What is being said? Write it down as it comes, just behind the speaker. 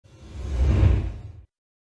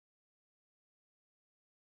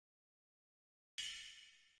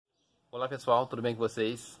Olá pessoal, tudo bem com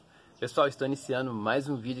vocês? Pessoal, estou iniciando mais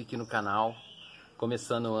um vídeo aqui no canal,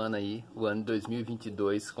 começando o ano aí, o ano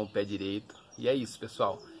 2022 com o pé direito. E é isso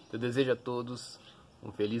pessoal, eu desejo a todos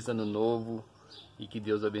um feliz ano novo e que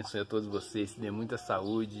Deus abençoe a todos vocês, dê muita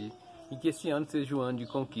saúde e que esse ano seja um ano de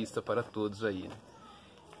conquista para todos aí, né?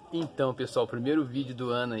 Então pessoal, o primeiro vídeo do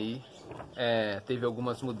ano aí, teve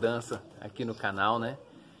algumas mudanças aqui no canal, né?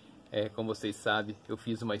 Como vocês sabem, eu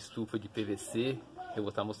fiz uma estufa de PVC. Eu vou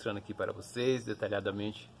estar mostrando aqui para vocês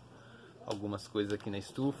detalhadamente algumas coisas aqui na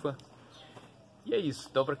estufa. E é isso.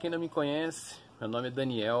 Então, para quem não me conhece, meu nome é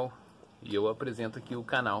Daniel e eu apresento aqui o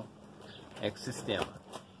canal Ecossistema.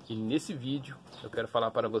 E nesse vídeo eu quero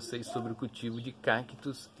falar para vocês sobre o cultivo de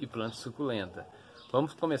cactos e plantas suculentas.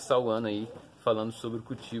 Vamos começar o ano aí falando sobre o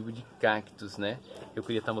cultivo de cactos, né? Eu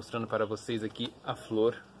queria estar mostrando para vocês aqui a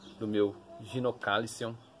flor do meu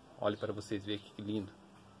Gymnocalycium. Olhe para vocês verem que lindo.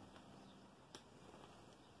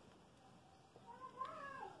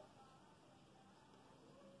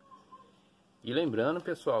 E lembrando,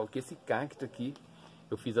 pessoal, que esse cacto aqui,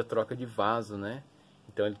 eu fiz a troca de vaso, né?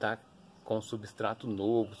 Então ele tá com substrato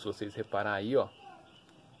novo, se vocês reparar aí, ó.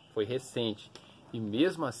 Foi recente. E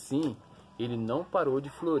mesmo assim, ele não parou de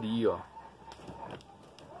florir, ó.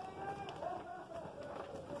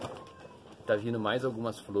 Tá vindo mais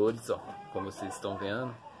algumas flores, ó, como vocês estão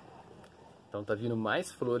vendo. Então tá vindo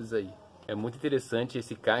mais flores aí. É muito interessante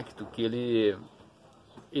esse cacto, que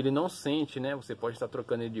ele não sente, né? Você pode estar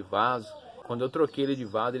trocando ele de vaso. Quando eu troquei ele de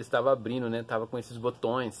vaso, ele estava abrindo, né? Tava com esses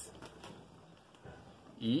botões.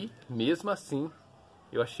 E mesmo assim,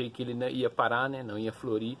 eu achei que ele ia parar, né? Não ia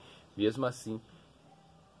florir. Mesmo assim,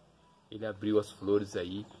 ele abriu as flores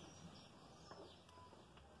aí.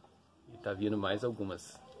 E tá vindo mais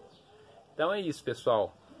algumas. Então é isso,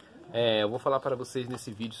 pessoal. Eu vou falar para vocês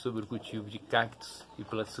nesse vídeo sobre o cultivo de cactos e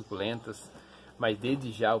plantas suculentas. Mas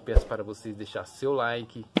desde já eu peço para vocês deixar seu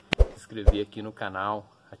like, se inscrever aqui no canal,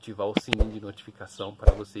 ativar o sininho de notificação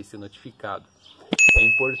para vocês serem notificados. É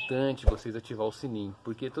importante vocês ativar o sininho,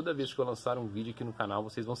 porque toda vez que eu lançar um vídeo aqui no canal,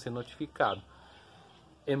 vocês vão ser notificados.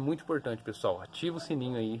 É muito importante, pessoal. Ativa o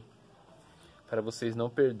sininho aí, para vocês não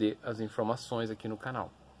perder as informações aqui no canal.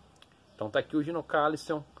 Então tá aqui o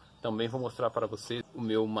Gymnocalycium. Também vou mostrar para vocês o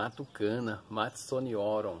meu Matucana,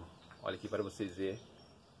 madisoniorum. Olha aqui para vocês verem.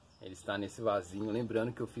 Ele está nesse vasinho.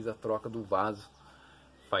 Lembrando que eu fiz a troca do vaso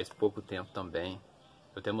faz pouco tempo também.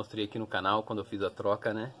 Eu até mostrei aqui no canal quando eu fiz a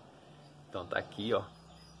troca, né? Então tá aqui, ó.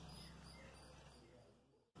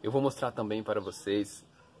 Eu vou mostrar também para vocês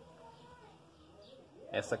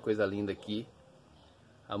essa coisa linda aqui.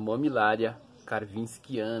 A Mammillaria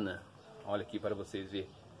karwinskiana. Olha aqui para vocês verem.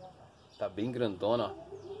 Tá bem grandona,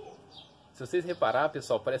 ó. Se vocês reparar,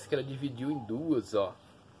 pessoal, parece que ela dividiu em duas, ó.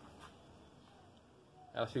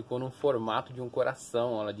 Ela ficou num formato de um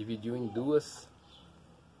coração, ó. Ela dividiu em duas.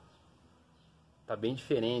 Tá bem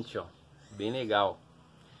diferente, ó. Bem legal.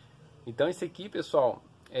 Então esse aqui, pessoal,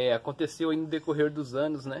 aconteceu aí no decorrer dos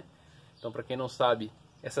anos, né? Então, para quem não sabe,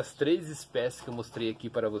 essas três espécies que eu mostrei aqui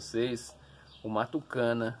para vocês, o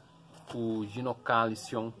Matucana, o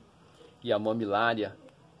Gymnocalycium e a Mammillaria,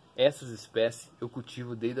 essas espécies eu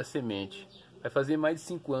cultivo desde a semente. Vai fazer mais de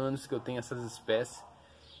 5 anos que eu tenho essas espécies.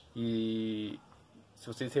 E se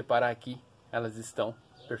vocês reparar aqui, elas estão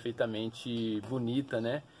perfeitamente bonitas,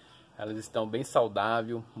 né? Elas estão bem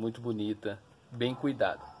saudáveis, muito bonita, bem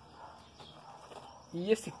cuidada. E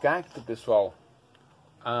esse cacto, pessoal,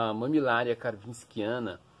 a Mammillaria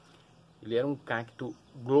karwinskiana, ele era um cacto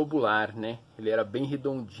globular, né? Ele era bem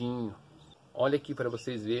redondinho. Olha aqui para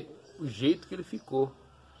vocês verem o jeito que ele ficou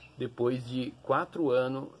depois de 4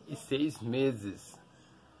 anos e 6 meses.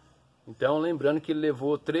 Então, lembrando que ele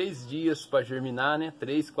levou 3 dias para germinar, né?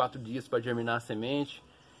 3, 4 dias para germinar a semente.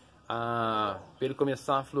 Para ele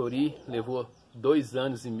começar a florir, levou 2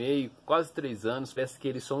 anos e meio, quase 3 anos. Parece que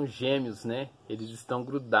eles são gêmeos, né? Eles estão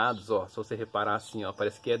grudados, ó. Se você reparar assim, ó,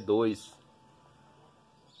 parece que é 2.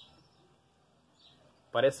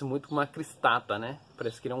 Parece muito uma cristata, né?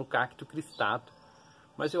 Parece que ele é um cacto cristato.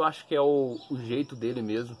 Mas eu acho que é o jeito dele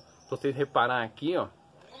mesmo. Se vocês reparar aqui, ó.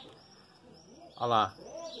 Olha lá.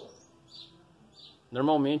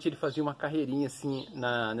 Normalmente ele fazia uma carreirinha assim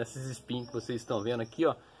nesses espinhos que vocês estão vendo aqui,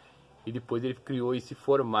 ó. E depois ele criou esse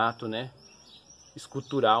formato, né?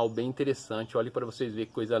 Escultural, bem interessante. Olha para vocês verem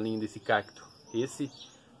que coisa linda esse cacto. Esse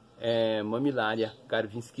é Mammillaria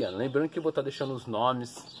karwinskiana. Lembrando que eu vou estar deixando os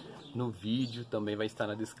nomes no vídeo. Também vai estar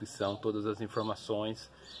na descrição todas as informações.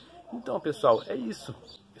 Então, pessoal, é isso.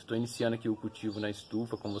 Estou iniciando aqui o cultivo na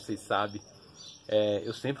estufa, como vocês sabem.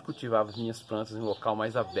 Eu sempre cultivava as minhas plantas em um local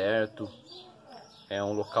mais aberto.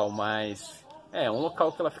 Um local mais um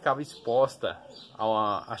local que ela ficava exposta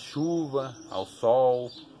à chuva, ao sol,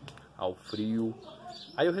 ao frio.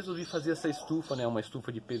 Aí eu resolvi fazer essa estufa, né, uma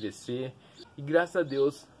estufa de PVC, e graças a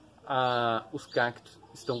Deus os cactos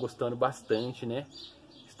estão gostando bastante, né?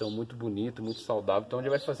 Estão muito bonitos, muito saudáveis. Então já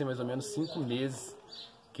vai fazer mais ou menos 5 meses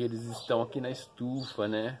que eles estão aqui na estufa,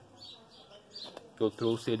 né? Que eu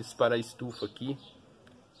trouxe eles para a estufa aqui.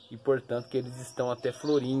 E portanto que eles estão até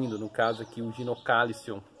florindo. No caso aqui o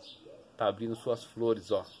Gymnocalycium tá abrindo suas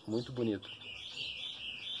flores, ó. Muito bonito.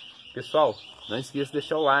 Pessoal, não esqueça de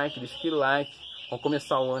deixar o like, deixa aquele like. Vamos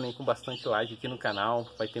começar o ano aí com bastante like aqui no canal.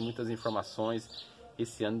 Vai ter muitas informações.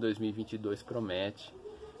 Esse ano 2022 promete.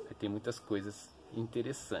 Vai ter muitas coisas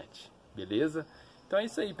interessantes. Beleza? Então é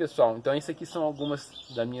isso aí, pessoal. Então isso aqui são algumas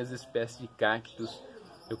das minhas espécies de cactos.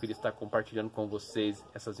 Eu queria estar compartilhando com vocês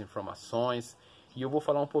essas informações. E eu vou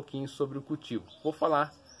falar um pouquinho sobre o cultivo. Vou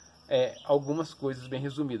falar algumas coisas bem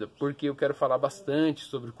resumidas. Porque eu quero falar bastante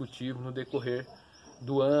sobre o cultivo no decorrer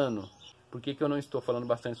do ano. Por que eu não estou falando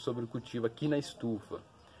bastante sobre o cultivo aqui na estufa?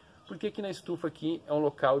 Porque aqui na estufa aqui é um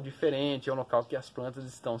local diferente, é um local que as plantas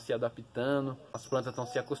estão se adaptando, as plantas estão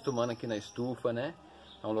se acostumando aqui na estufa, né?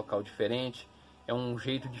 É um local diferente, é um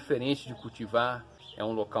jeito diferente de cultivar, é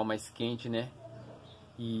um local mais quente, né?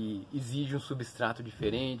 E exige um substrato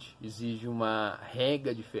diferente, exige uma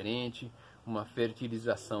rega diferente, uma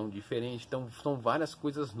fertilização diferente. Então são várias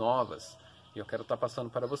coisas novas e eu quero estar passando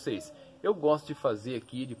para vocês. Eu gosto de fazer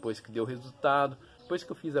aqui, depois que deu resultado, depois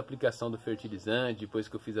que eu fiz a aplicação do fertilizante, depois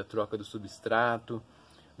que eu fiz a troca do substrato,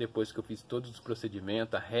 depois que eu fiz todos os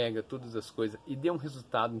procedimentos, a rega, todas as coisas, e deu um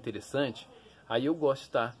resultado interessante, aí eu gosto de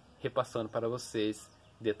estar repassando para vocês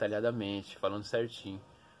detalhadamente, falando certinho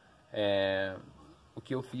o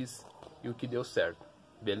que eu fiz e o que deu certo.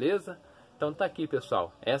 Beleza? Então tá aqui,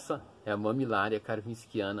 pessoal. Essa é a Mammillaria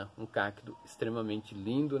karwinskiana, um cacto extremamente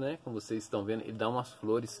lindo, né? Como vocês estão vendo, ele dá umas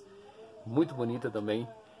flores muito bonitas também.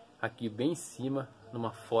 Aqui bem em cima,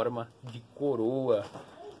 numa forma de coroa,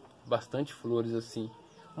 bastante flores assim.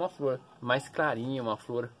 Uma flor mais clarinha, uma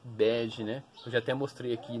flor bege, né? Eu já até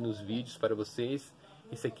mostrei aqui nos vídeos para vocês.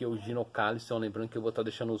 Esse aqui é o Gymnocalycium, lembrando que eu vou estar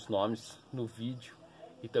deixando os nomes no vídeo.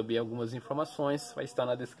 E também algumas informações vai estar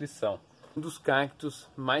na descrição. Um dos cactos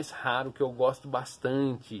mais raros que eu gosto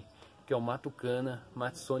bastante, que é o Matucana,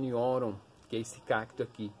 madisoniorum, que é esse cacto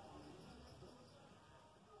aqui.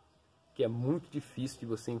 Que é muito difícil de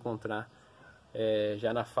você encontrar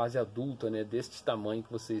já na fase adulta, né, deste tamanho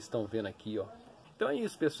que vocês estão vendo aqui, ó. Então é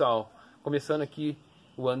isso, pessoal. Começando aqui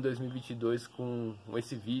o ano 2022 com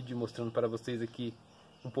esse vídeo, mostrando para vocês aqui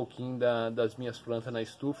um pouquinho das minhas plantas na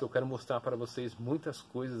estufa. Eu quero mostrar para vocês muitas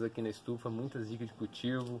coisas aqui na estufa, muitas dicas de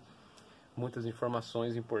cultivo, muitas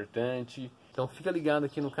informações importantes. Então fica ligado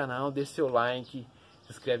aqui no canal, deixe seu like,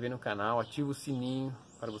 se inscreve aí no canal, ativa o sininho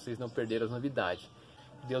para vocês não perderem as novidades.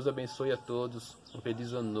 Deus abençoe a todos, um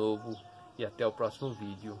feliz ano novo e até o próximo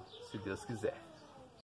vídeo, se Deus quiser.